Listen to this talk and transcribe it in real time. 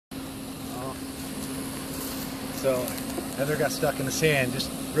So Heather got stuck in the sand. Just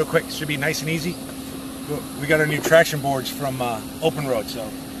real quick, should be nice and easy. We got our new traction boards from Openroad, so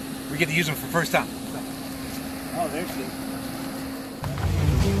we get to use them for the first time. Oh, there's the...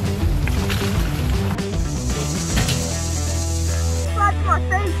 Slap my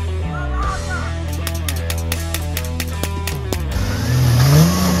face!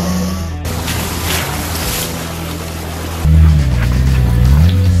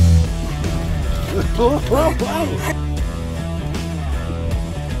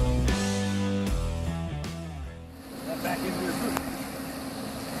 Back into the group.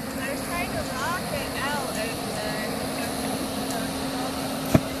 I was trying to rock it out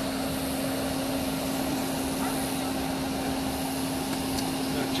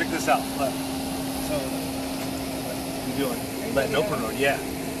Check this out. Look. So, you doing? Letting Openroad, yeah.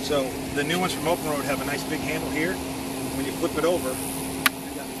 So the new ones from Openroad have a nice big handle here. When you flip it over,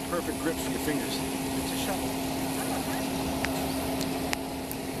 you got perfect grip for your fingers. It's a shovel.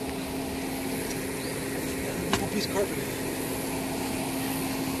 Little piece of carpet.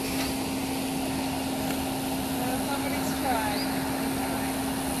 Somebody's trying.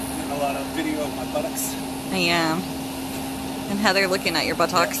 Getting a lot of video of my buttocks. I am. And Heather looking at your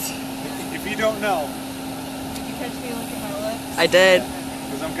buttocks. Yeah. If you don't know, Did you catch me looking at my lips? I did.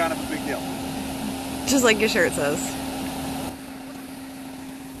 because I'm kind of a big deal. Just like your shirt says.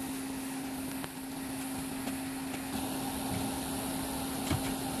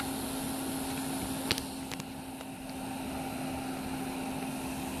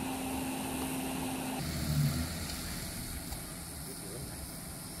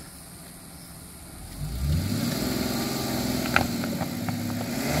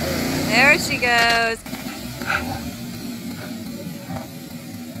 There she goes.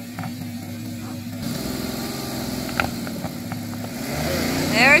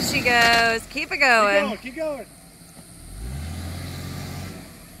 There she goes. Keep it going. Keep going.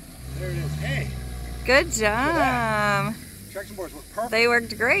 There it is. Hey, Good job. traction boards work perfect. They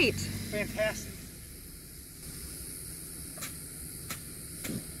worked great. Fantastic.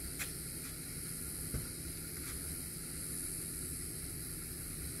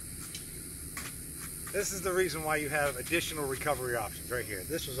 This is the reason why you have additional recovery options right here.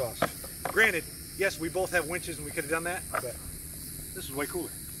 This was awesome. Granted, yes, we both have winches and we could have done that, but this is way cooler.